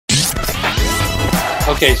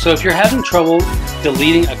Okay, so if you're having trouble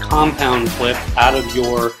deleting a compound clip out of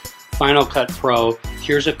your Final Cut Pro,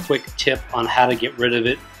 here's a quick tip on how to get rid of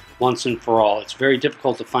it once and for all. It's very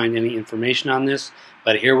difficult to find any information on this,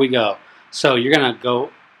 but here we go. So you're going to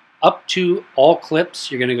go up to all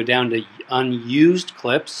clips, you're going to go down to unused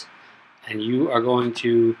clips, and you are going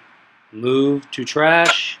to move to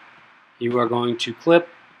trash. You are going to clip,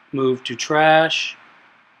 move to trash.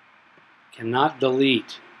 Cannot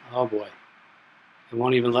delete. Oh boy. It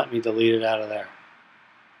won't even let me delete it out of there.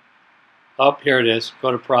 Oh, here it is.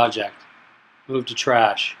 Go to project. Move to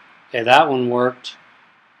trash. Okay, that one worked.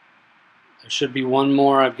 There should be one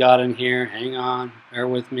more I've got in here. Hang on. Bear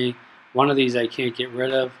with me. One of these I can't get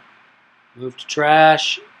rid of. Move to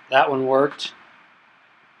trash. That one worked.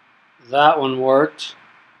 That one worked.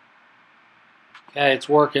 Okay, it's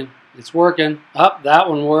working. It's working. Oh, that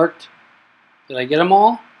one worked. Did I get them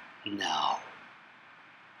all? No.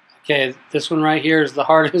 Okay, this one right here is the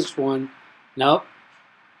hardest one. Nope.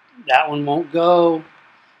 That one won't go.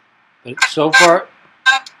 But so far,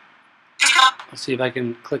 let's see if I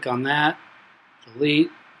can click on that.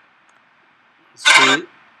 Delete. Let's see.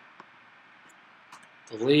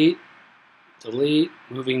 Delete. Delete.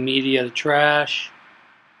 Moving media to trash.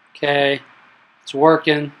 Okay. It's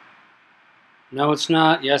working. No, it's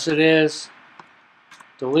not. Yes, it is.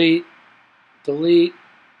 Delete. Delete.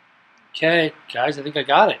 Okay, guys, I think I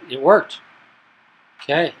got it. It worked.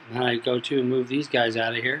 Okay, and then I go to and move these guys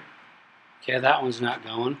out of here. Okay, that one's not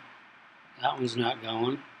going. That one's not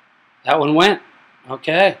going. That one went.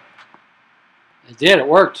 Okay. It did. It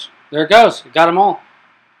worked. There it goes. It got them all.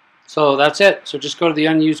 So that's it. So just go to the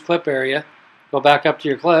unused clip area. Go back up to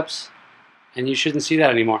your clips. And you shouldn't see that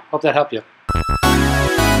anymore. Hope that helped you.